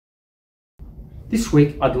This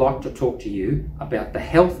week, I'd like to talk to you about the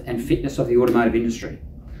health and fitness of the automotive industry.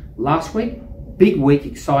 Last week, big week,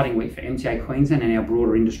 exciting week for MTA Queensland and our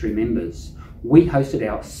broader industry members. We hosted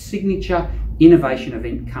our signature innovation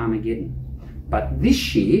event, Camm. But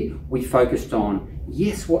this year, we focused on,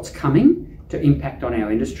 yes, what's coming to impact on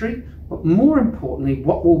our industry, but more importantly,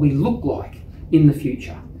 what will we look like in the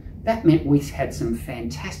future? That meant we had some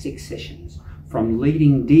fantastic sessions from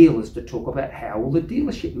leading dealers to talk about how will the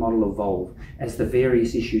dealership model evolve as the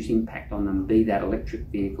various issues impact on them, be that electric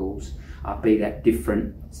vehicles, be that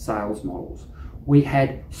different sales models. We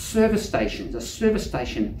had service stations, a service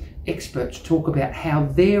station expert to talk about how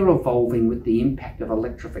they're evolving with the impact of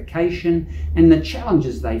electrification and the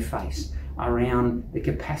challenges they face around the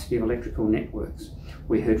capacity of electrical networks.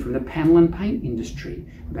 We heard from the panel and paint industry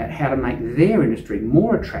about how to make their industry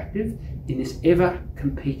more attractive in this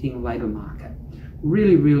ever-competing labour market.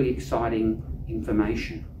 Really exciting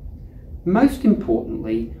information. Most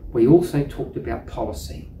importantly, we also talked about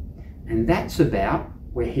policy, and that's about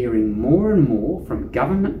we're hearing more and more from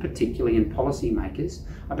government, particularly and policymakers,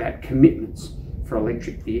 about commitments for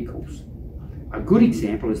electric vehicles. A good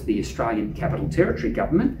example is the Australian Capital Territory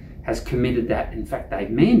government has committed that, in fact, they've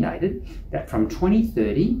mandated that from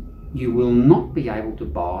 2030, you will not be able to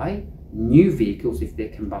buy new vehicles if they're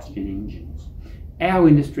combustion engines. Our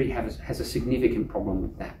industry has a significant problem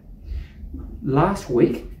with that. Last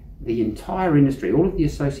week, the entire industry, all of the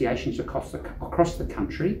associations across the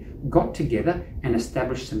country got together and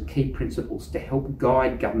established some key principles to help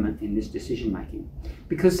guide government in this decision making.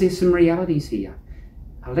 Because there's some realities here.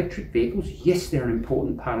 Electric vehicles, yes, they're an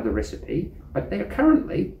important part of the recipe, but they're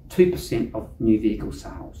currently 2% of new vehicle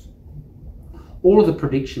sales. All of the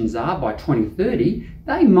predictions are by 2030,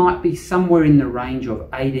 they might be somewhere in the range of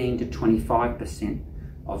 18 to 25%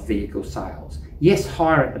 of vehicle sales. Yes,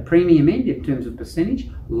 higher at the premium end in terms of percentage,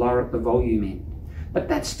 lower at the volume end. But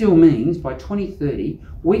that still means by 2030,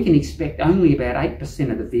 we can expect only about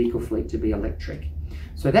 8% of the vehicle fleet to be electric.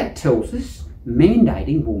 So that tells us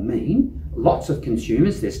mandating will mean lots of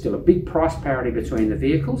consumers, there's still a big price parity between the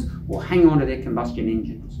vehicles, will hang on to their combustion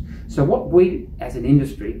engines. So what we as an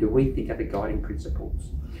industry do we think are the guiding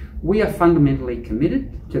principles? We are fundamentally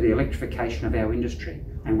committed to the electrification of our industry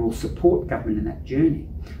and will support government in that journey.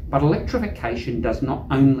 But electrification does not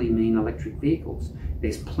only mean electric vehicles.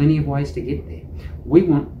 There's plenty of ways to get there. We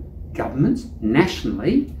want governments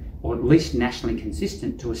nationally, or at least nationally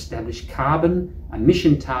consistent, to establish carbon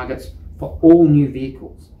emission targets for all new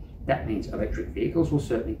vehicles. That means electric vehicles will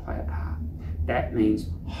certainly play a part. That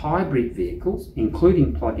means hybrid vehicles,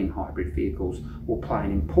 including plug-in hybrid vehicles, will play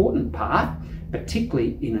an important part,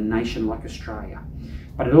 particularly in a nation like Australia.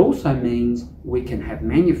 But it also means we can have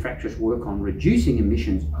manufacturers work on reducing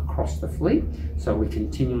emissions across the fleet, so we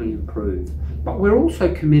continually improve. But we're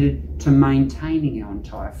also committed to maintaining our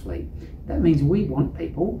entire fleet. That means we want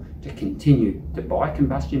people to continue to buy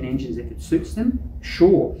combustion engines if it suits them.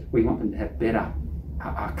 Sure, we want them to have better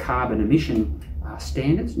carbon emission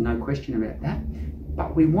standards, no question about that.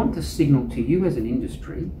 But we want to signal to you as an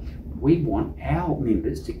industry, we want our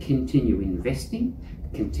members to continue investing,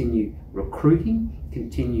 continue recruiting,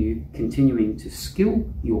 continuing to skill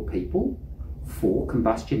your people for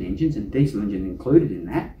combustion engines and diesel engines included in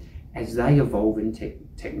that as they evolve in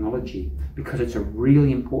technology, because it's a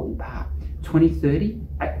really important part. 2030,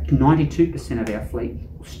 92% of our fleet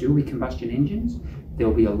will still be combustion engines.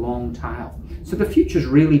 There'll be a long tail. So the future's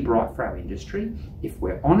really bright for our industry. If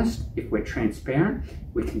we're honest, if we're transparent,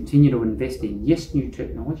 we continue to invest in, yes, new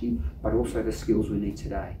technology, but also the skills we need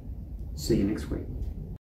today. See you next week.